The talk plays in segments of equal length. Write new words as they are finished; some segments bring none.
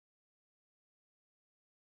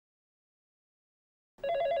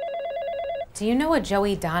Do you know a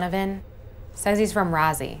Joey Donovan? Says he's from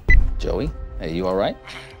Rozzie. Joey? Hey, you all right?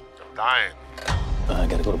 I'm dying. I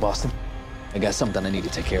gotta go to Boston. I got something I need to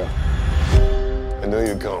take care of. I knew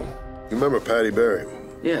you'd come. You remember Patty Berry?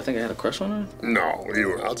 Yeah, I think I had a crush on her. No, you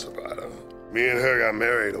were nuts about her. Me and her got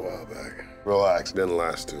married a while back. Relax, didn't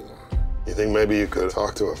last too long. You think maybe you could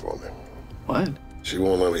talk to her for me? What? She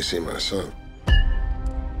won't let me see my son.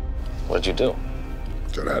 What'd you do?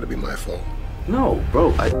 So it had to be my fault. No,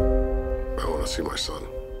 bro, I want to see my son.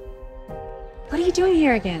 What are you doing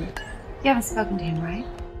here again? You haven't spoken to him, right?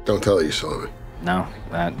 Don't tell her you saw me. No,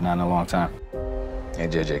 not in a long time. Hey,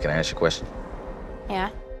 JJ, can I ask you a question? Yeah.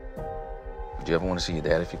 Would you ever want to see your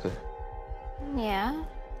dad if you could? Yeah.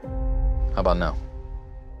 How about now?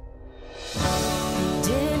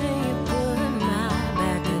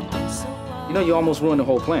 You know you almost ruined the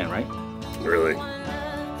whole plan, right? Really?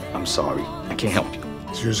 I'm sorry. I can't help you.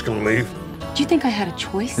 So you're just gonna leave? Do you think I had a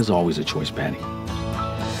choice? There's always a choice, Patty.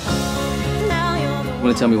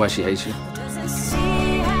 Want to tell me why she hates you?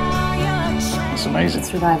 It's amazing.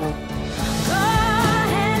 Survival.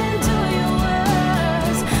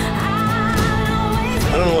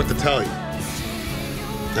 I don't know what to tell you.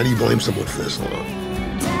 How do you blame someone for this long?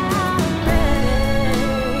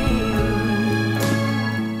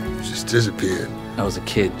 You just disappeared. I was a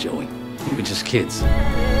kid, Joey. We were just kids.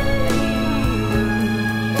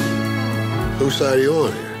 Whose side are you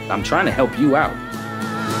on here? I'm trying to help you out.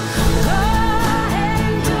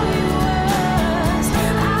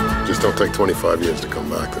 Just don't take 25 years to come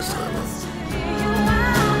back this time.